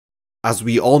As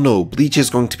we all know, Bleach is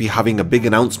going to be having a big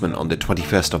announcement on the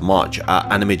 21st of March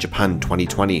at Anime Japan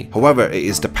 2020. However, it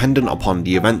is dependent upon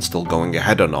the event still going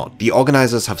ahead or not. The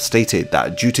organisers have stated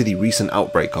that due to the recent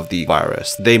outbreak of the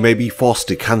virus, they may be forced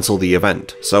to cancel the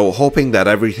event. So hoping that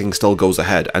everything still goes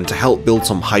ahead, and to help build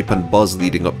some hype and buzz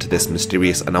leading up to this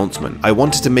mysterious announcement, I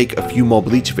wanted to make a few more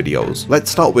Bleach videos.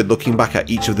 Let's start with looking back at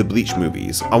each of the Bleach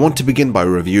movies. I want to begin by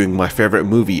reviewing my favourite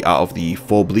movie out of the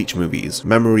 4 Bleach movies,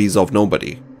 Memories of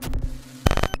Nobody.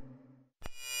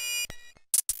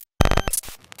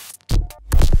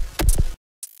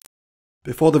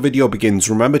 Before the video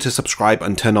begins, remember to subscribe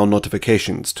and turn on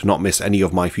notifications to not miss any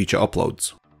of my future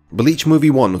uploads. Bleach Movie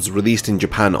 1 was released in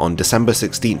Japan on December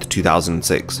 16th,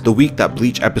 2006, the week that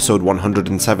Bleach episode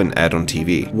 107 aired on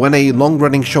TV. When a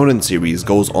long-running shonen series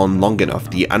goes on long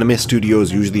enough, the anime studios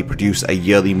usually produce a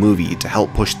yearly movie to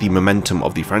help push the momentum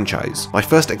of the franchise. My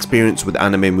first experience with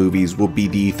anime movies would be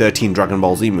the 13 Dragon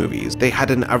Ball Z movies. They had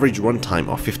an average runtime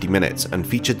of 50 minutes and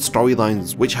featured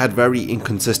storylines which had very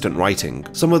inconsistent writing.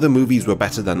 Some of the movies were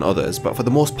better than others, but for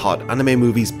the most part, anime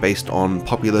movies based on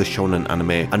popular shonen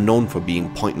anime are known for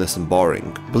being pointless and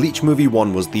boring. Bleach Movie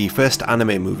 1 was the first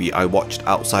anime movie I watched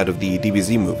outside of the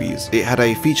DBZ movies. It had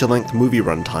a feature-length movie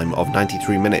runtime of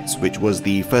 93 minutes, which was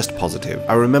the first positive.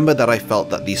 I remember that I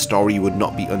felt that the story would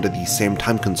not be under the same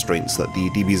time constraints that the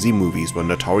DBZ movies were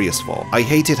notorious for. I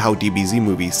hated how DBZ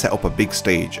movies set up a big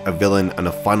stage, a villain, and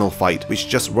a final fight which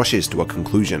just rushes to a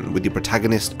conclusion, with the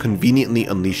protagonist conveniently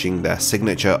unleashing their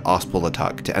signature arse-pull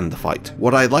attack to end the fight.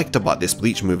 What I liked about this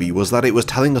Bleach movie was that it was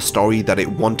telling a story that it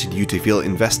wanted you to feel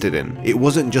invested in. It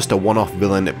wasn't just a one-off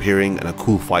villain appearing and a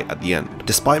cool fight at the end.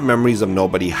 Despite Memories of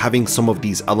Nobody having some of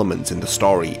these elements in the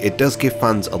story, it does give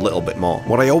fans a little bit more.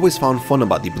 What I always found fun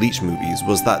about the Bleach movies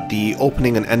was that the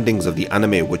opening and endings of the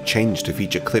anime would change to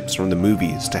feature clips from the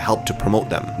movies to help to promote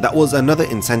them. That was another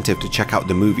incentive to check out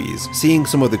the movies. Seeing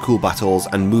some of the cool battles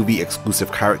and movie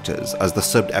exclusive characters as the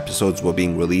subbed episodes were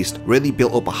being released really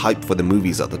built up a hype for the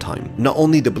movies at the time. Not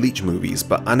only the Bleach movies,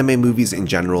 but anime movies in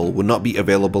general would not be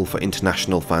available for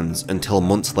international fans until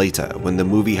months later, when the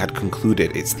movie had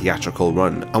concluded its theatrical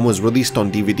run and was released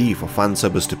on DVD for fan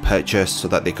subbers to purchase so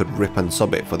that they could rip and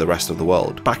sub it for the rest of the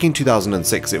world. Back in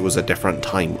 2006 it was a different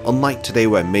time, unlike today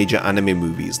where major anime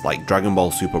movies like Dragon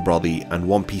Ball Super Broly and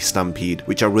One Piece Stampede,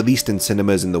 which are released in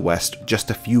cinemas in the West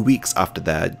just a few weeks after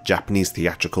their Japanese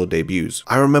theatrical debuts.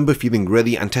 I remember feeling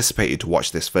really anticipated to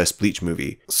watch this first Bleach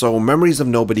movie. So Memories of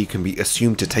Nobody can be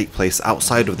assumed to take place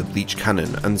outside of the Bleach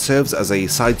canon and serves as a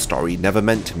side story never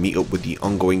meant to meet up with the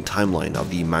ongoing timeline of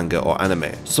the manga or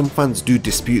anime. Some fans do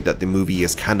dispute that the movie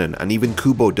is canon, and even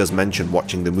Kubo does mention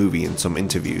watching the movie in some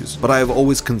interviews, but I have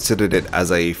always considered it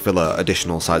as a filler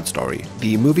additional side story.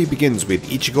 The movie begins with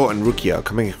Ichigo and Rukia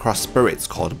coming across spirits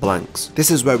called blanks.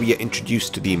 This is where we are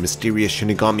introduced to the mysterious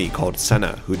shinigami called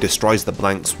Senna, who destroys the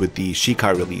blanks with the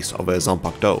Shikai release of a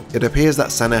Zanpakuto. It appears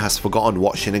that Senna has forgotten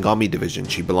what shinigami division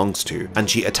she belongs to, and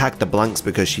she attacked the blanks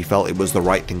because she felt it was the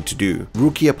right thing to do.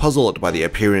 Rukia, puzzled by the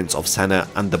appearance of Senna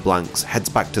and the blanks, heads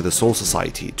back to the Soul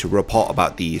Society to report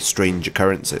about the strange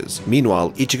occurrences.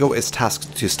 Meanwhile, Ichigo is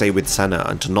tasked to stay with Senna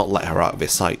and to not let her out of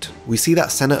his sight. We see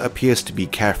that Senna appears to be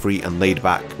carefree and laid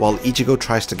back, while Ichigo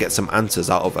tries to get some answers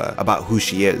out of her about who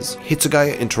she is.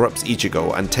 Hitsugaya interrupts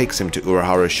Ichigo and takes him to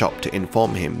Urahara's shop to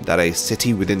inform him that a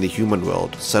city within the human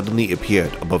world suddenly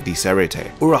appeared above the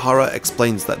Serete. Urahara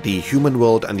explains that the human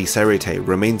world and the Serete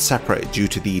remain separate due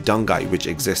to the Dangai which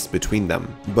exists between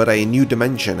them, but a new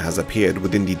dimension has appeared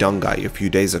within the Dangai a few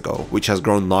days ago, which has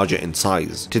grown larger in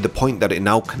size, to the point that it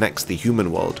now connects the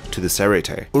human world to the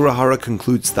Serete. Urahara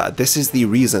concludes that this is the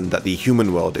reason that the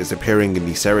human world is appearing in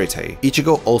the Serete.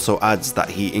 Ichigo also adds that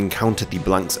he encountered the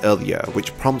blanks earlier,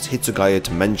 which prompts Hitsugaya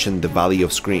to mention the Valley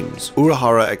of Screams.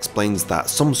 Urahara explains that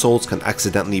some souls can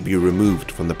accidentally be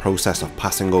removed from the process of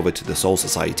passing over to the Soul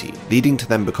Society, leading to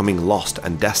them becoming lost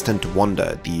and destined to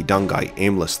wander the Dangai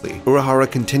aimlessly. Urahara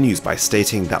continues by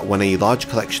stating that when a large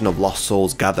collection of lost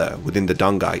souls gather within the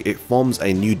Dangai, it forms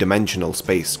a new dimensional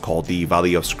space called the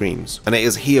Valley of Screams, and it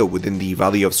is here within the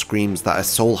Valley of Screams that a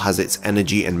soul has its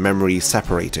energy and memories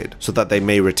separated, so that they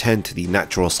may return to the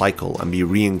natural cycle and be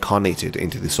reincarnated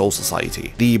into the Soul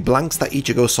Society. The blanks that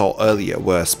Ichigo saw earlier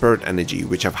were spirit energy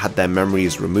which have had their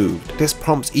memories removed. This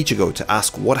prompts Ichigo to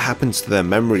ask what happens to their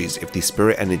memories if the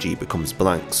spirit energy becomes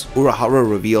blanks. Urahara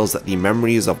reveals that the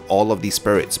memories of all of these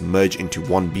spirits merge into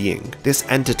one being. This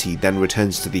entity then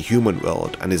returns to the human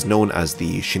world and is known as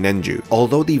the Shinenju.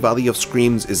 Although the Valley of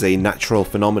Screams is a natural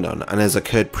phenomenon and has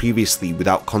occurred previously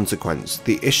without consequence,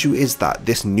 the issue is that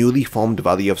this newly formed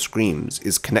Valley of Screams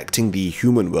is connecting the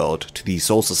human world to the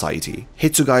Soul Society.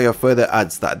 Hitsugaya further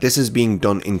adds that this is being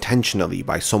done intentionally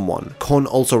by someone. Kon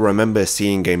also remembers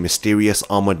seeing a mysterious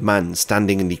armored man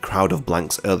standing in the crowd of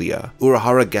blanks earlier.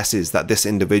 Urahara guesses that this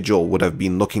individual would have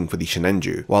been looking for the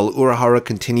Shinenju. While Urahara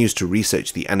continues to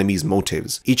research the enemy's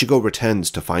motives, Ichigo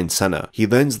returns to find Senna. He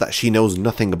learns that she knows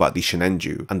nothing about the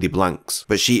Shinenju and the blanks,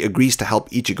 but she agrees to help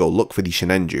Ichigo look for the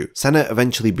Shinenju. Senna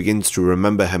eventually begins to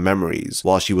remember her memories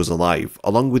while she was alive.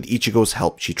 Along with Ichigo's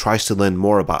help, she tries to learn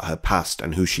more about her past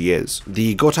and who she is.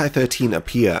 The Gotai 13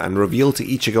 appear and reveal to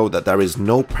Ichigo that there is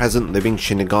no present living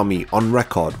Shinigami on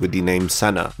record with the name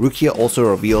Senna. Rukia also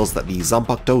reveals that the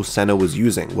Zanpakuto Senna was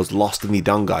using was lost in the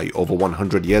Dangai over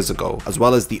 100 years ago, as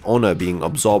well as the owner being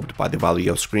absorbed by the Valley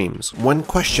of Screams. When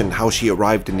questioned how she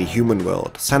arrived in the human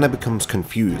world, Senna becomes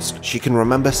confused. She can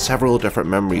remember several different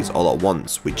memories all at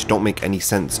once, which don't make any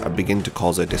sense and begin to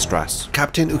cause her distress.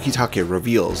 Captain Ukitake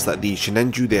reveals that the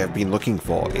Shinenju they have been looking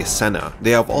for is Senna.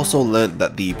 They have also learnt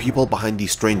that the people behind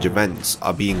these strange events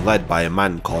are being led by a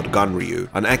man called Ganryu,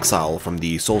 an exile from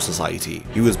the Soul Society.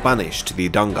 He was banished to the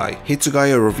Dangai.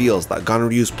 Hitsugaya reveals that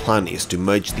Ganryu's plan is to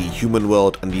merge the human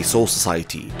world and the Soul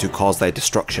Society to cause their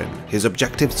destruction. His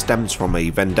objective stems from a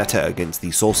vendetta against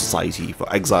the Soul Society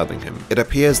for exiling him. It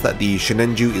appears that the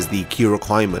Shinenju is the key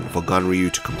requirement for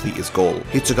Ganryu to complete his goal.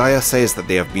 Hitsugaya says that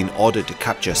they have been ordered to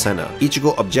capture Senna.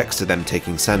 Ichigo objects to them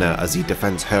taking Senna as he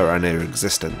defends her and her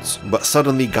existence. But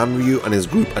suddenly Ganryu and his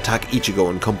group attack Ichigo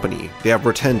and company. They have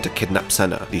returned to kidnap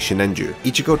Senna, the Shinenju.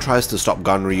 Ichigo tries to stop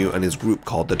Ganryu and his group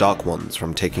called the Dark Ones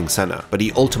from taking Senna, but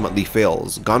he ultimately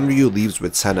fails. Ganryu leaves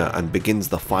with Senna and begins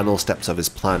the final steps of his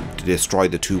plan to destroy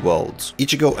the two worlds.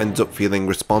 Ichigo ends up feeling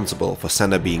responsible for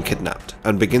Senna being kidnapped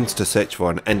and begins to search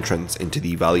for an entrance into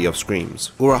the Valley of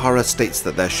Screams. Urahara states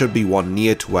that there should be one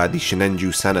near to where the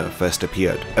Shinenju Senna first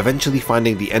appeared. Eventually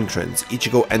finding the entrance,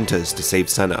 Ichigo enters to save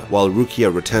Senna, while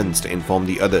Rukia returns to inform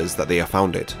the others that they have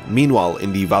found it. Meanwhile,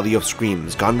 in the Valley of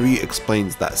Screams, Ganryu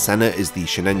explains that Senna is the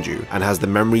Shinenju and has the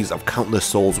memories of countless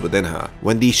souls within her.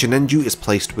 When the Shinenju is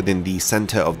placed within the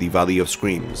center of the Valley of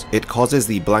Screams, it causes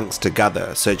the blanks to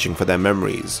gather, searching for their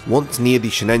memories. Once near the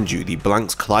Shinenju, the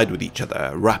blanks collide with each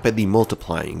other, rapidly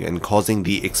multiplying and causing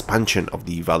the expansion of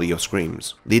the Valley of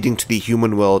Screams, leading to the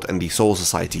human world and the Soul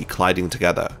Society colliding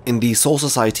together. In the Soul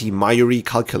Society, Mayuri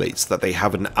calculates that they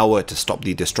have an hour to stop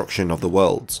the destruction of the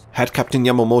worlds. Head Captain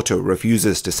Yamamoto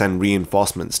refuses to send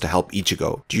reinforcements to help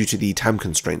Ichigo due to the time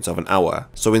constraints of an hour,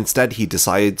 so instead he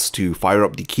decides to fire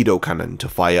up the Kido cannon to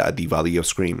fire at the Valley of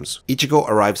Screams. Ichigo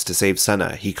arrives to save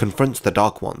Senna. He confronts the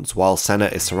Dark Ones while Senna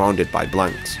is surrounded by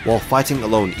blanks. While fighting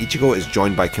alone, Ichigo is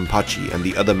joined by Kenpachi and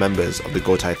the other members of the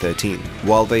Gotai 13.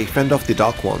 While they fend off the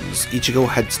Dark Ones, Ichigo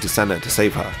heads to Senna to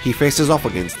save her. He faces off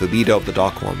against the leader of the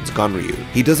Dark Ones, Ganryu.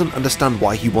 He doesn't understand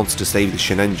why he wants to save the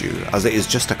Shinenju, as it is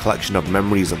just a collection of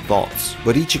memories and thoughts.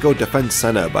 But Ichigo defends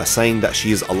Senna by saying that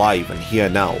she is alive and here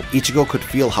now. Ichigo could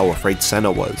feel how afraid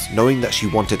Senna was, knowing that she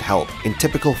wanted help. In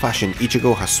typical fashion,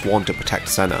 Ichigo has sworn to protect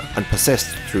Senna, and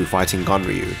persists through fighting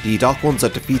Ganryu. The Dark Ones are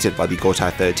defeated by the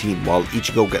Gotai 13 while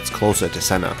Ichigo gets closer to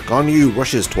Senna. Ganryu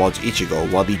rushes towards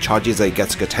Ichigo while he charges a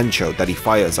Getsuga Tensho that he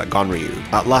fires at Ganryu.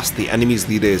 At last, the enemy's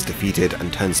leader is defeated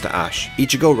and turns to ash.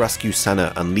 Ichigo rescues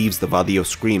Senna and leaves the Valley of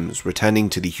Screams, returning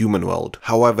to the human world.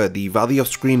 However, the Valley of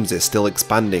Screams is still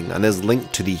expanding and is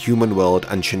linked to the human world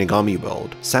and Shinigami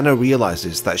world. Senna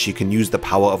realizes that she can use the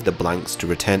power of the blanks to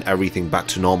return everything back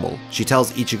to normal. She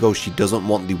tells Ichigo she doesn't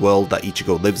want the world that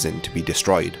Ichigo lives in to be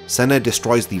destroyed. Senna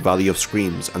destroys the Valley of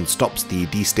Screams and stops the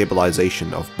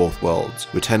destabilization of both worlds,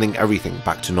 returning everything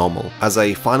back to normal. As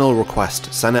a final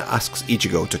request, Senna asks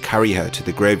Ichigo to carry her to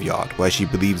the graveyard where she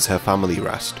believes her family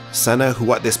rest. Senna,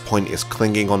 who at this point is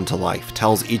clinging on to life,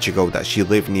 tells Ichigo that she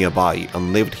lived nearby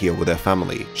and lived here with her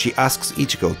family. She asks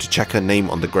Ichigo to check her name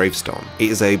on the gravestone. It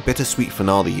is a bittersweet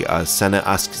finale as Senna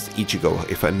asks Ichigo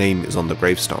if her name is on the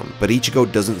gravestone, but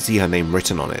Ichigo doesn't see her name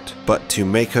written on it. But to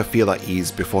make her feel at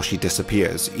ease before she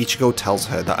disappears, Ichigo tells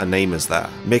her that her name is there,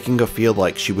 making her feel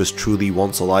like she was truly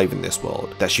once alive in this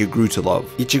world, that she grew to love.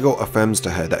 Ichigo affirms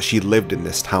to her that she lived in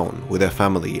this town with her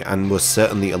family and was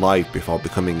certainly alive before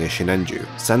becoming a Shinenju.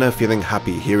 Senna, feeling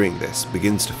happy hearing this,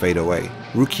 begins to fade away.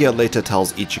 Rukia later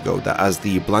tells Ichigo that as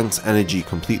the blank's energy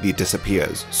completely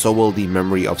disappears, so will the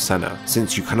memory of Senna,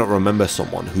 since you cannot remember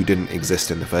someone who didn't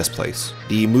exist in the first place.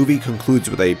 The movie concludes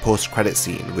with a post-credit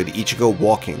scene with Ichigo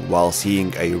walking while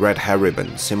seeing a red hair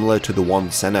ribbon similar to the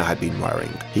one Senna had been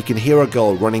wearing. He can hear a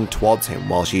girl running towards him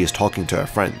while she is talking to her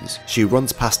friends. She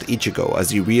runs past Ichigo as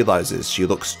he realizes realizes she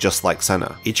looks just like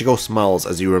Senna. Ichigo smiles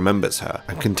as he remembers her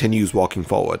and continues walking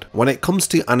forward. When it comes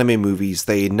to anime movies,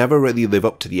 they never really live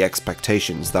up to the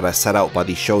expectations that are set out by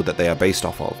the show that they are based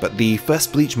off of, but the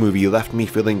first Bleach movie left me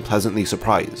feeling pleasantly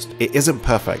surprised. It isn't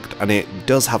perfect and it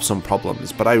does have some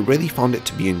problems, but I really found it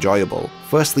to be enjoyable.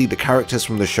 Firstly, the characters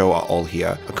from the show are all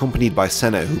here, accompanied by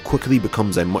Senna, who quickly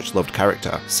becomes a much loved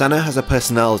character. Senna has a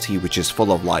personality which is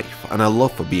full of life and a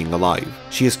love for being alive.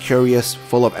 She is curious,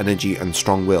 full of energy and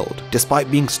strong-willed.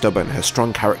 Despite being stubborn, her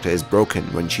strong character is broken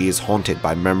when she is haunted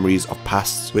by memories of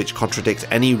pasts which contradict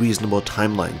any reasonable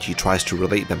timeline she tries to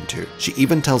relate them to. She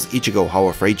even tells Ichigo how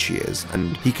afraid she is,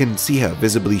 and he can see her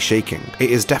visibly shaking.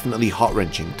 It is definitely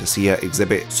heart-wrenching to see her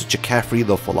exhibit such a carefree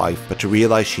love for life, but to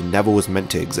realize she never was meant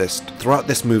to exist. Throughout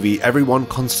this movie, everyone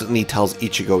constantly tells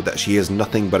Ichigo that she is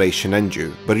nothing but a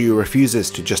shinenju, but he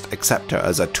refuses to just accept her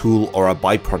as a tool or a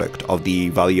byproduct of the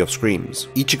Valley of Screams.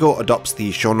 Ichigo adopts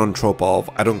the shonen trope of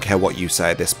 "I don't care what you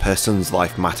say, this person's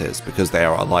life matters because they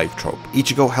are alive" trope.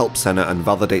 Ichigo helps Senna and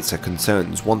validates her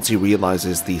concerns once he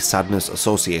realizes the sadness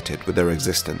associated with her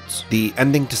existence. The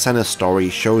ending to Senna's story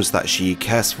shows that she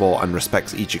cares for and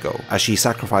respects Ichigo, as she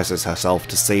sacrifices herself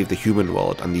to save the human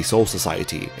world and the Soul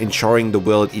Society, ensuring the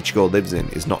world Ichigo lives in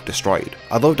is not destroyed.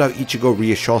 I loved how Ichigo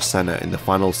reassures Senna in the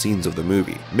final scenes of the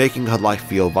movie, making her life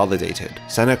feel validated.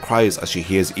 Senna cries as she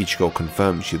hears Ichigo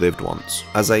confirm she lived once.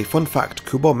 As a fun fact,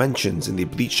 Kubo mentions in the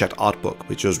Bleach Jet art book,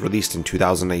 which was released in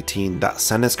 2018, that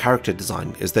Senna's character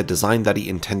design is the design that he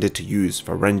intended to use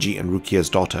for Renji and Rukia's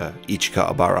daughter,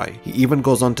 Ichika Abarai. He even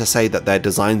goes on to say that their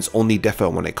designs only differ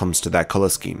when it comes to their colour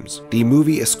schemes. The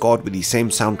movie is scored with the same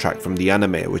soundtrack from the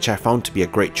anime, which I found to be a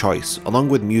great choice, along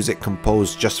with music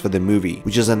composed just for the movie,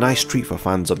 which is a nice treat for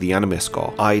fans of the anime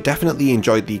score. I definitely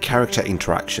enjoyed the character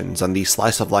interactions and the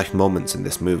slice of life moments in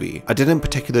this movie. I didn't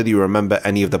particularly remember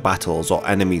any of the battles or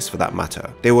enemies for that matter.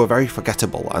 They were very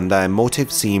forgettable and their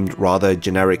motives seemed rather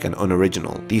generic and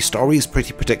unoriginal. The story is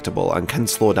pretty predictable and can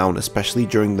slow down, especially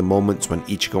during the moments when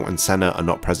Ichigo and Senna are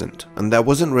not present. And there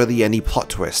wasn't really any plot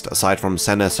twist aside from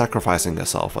Senna sacrificing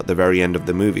herself at the very end of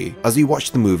the movie. As you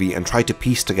watch the movie and try to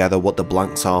piece together what the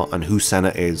blanks are and who Senna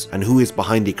is and who is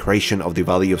behind the creation of the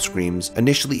Valley of Screams,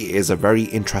 initially it is a very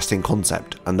interesting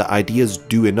concept and the ideas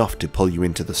do enough to pull you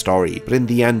into the story, but in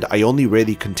the end I only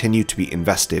really continue to be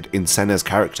invested in Senna's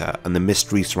character and the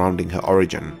mystery surrounding her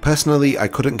origin. Personally, I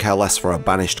couldn't care less for a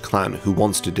banished clan who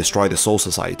wants to destroy the Soul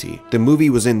Society. The movie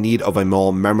was in need of a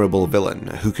more memorable villain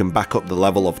who can back up the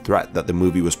level of threat that the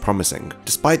movie was promising.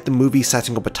 Despite the movie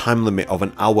setting up a time limit of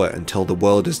an hour until the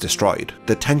world is destroyed,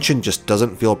 the tension just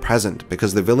doesn't feel present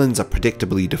because the villains are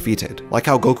predictably defeated. Like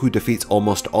how Goku defeats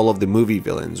almost all of the movie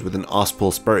villains with an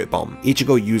Arsepool Spirit Bomb,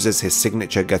 Ichigo uses his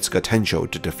signature Getsuga Tensho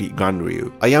to defeat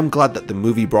Ganryu. I am glad that the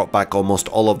movie brought back almost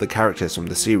all of the characters from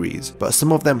the series, but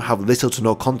some of them have little to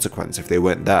no consequence if they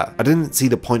weren't there. I didn't see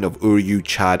the point of Uryu,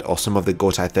 Chad, or some of the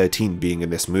Gotai 13 being in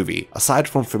this movie. Aside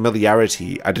from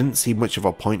familiarity, I didn't see much of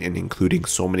a point in including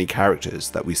so many characters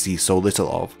that we see so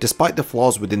little of. Despite the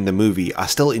flaws within the movie, I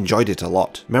still enjoyed it a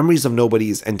lot. Memories of Nobody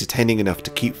is entertaining enough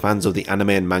to keep fans of the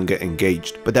anime and manga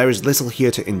engaged, but there is little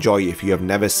here to enjoy if you have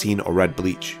never seen or read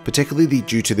Bleach, particularly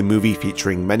due to the movie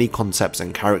featuring many concepts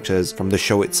and characters from the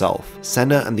show itself.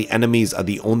 Senna and the enemies are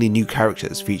the only new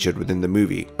characters featured within the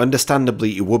movie.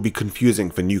 Understandably, it would be confusing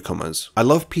for newcomers. I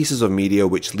love pieces of media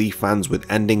which leave fans with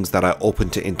endings that are open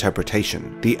to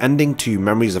interpretation. The ending to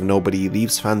Memories of Nobody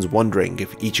leaves fans wondering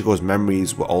if Ichigo's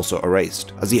memories were also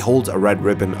erased. As he holds a red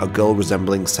ribbon, a girl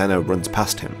resembling Senna runs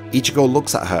past him. Ichigo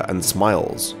looks at her and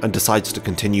smiles, and decides to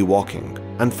continue walking.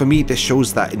 And for me, this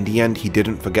shows that in the end he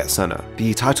didn't forget Senna.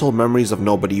 The title Memories of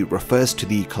Nobody refers to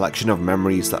the collection of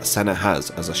memories that Senna has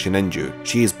as a shinenju.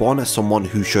 She is born as someone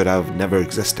who should have never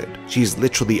existed. She is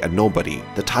literally a nobody.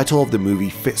 The title of the movie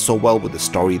fits so well with the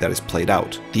story that is played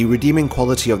out. The redeeming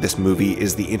quality of this movie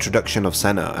is the introduction of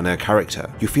Senna and her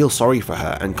character. You feel sorry for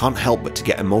her and can't help but to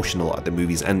get emotional at the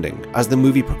movie's ending. As the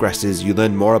movie progresses, you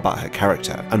learn more about her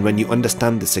character, and when you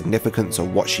understand the significance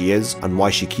of what she is and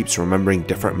why she keeps remembering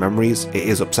different memories,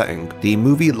 it is upsetting. The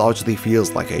movie largely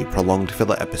feels like a prolonged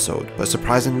filler episode, but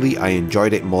surprisingly I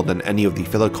enjoyed it more than any of the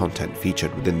filler content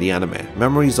featured within the anime.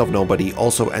 Memories of Nobody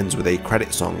also ends with a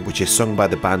credit song which is sung by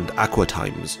the band Aqua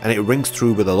Times, and it rings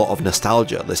through with a lot of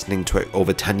nostalgia listening to it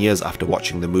over 10 years after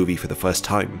watching the movie for the first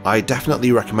time. I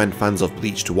definitely recommend fans of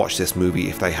Bleach to watch this movie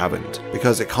if they haven't,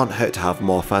 because it can't hurt to have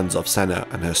more fans of Senna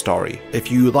and her story.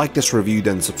 If you like this review,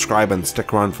 then subscribe and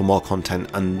stick around for more content,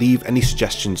 and leave any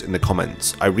suggestions in the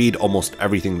comments. I read almost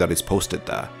everything that is posted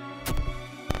there.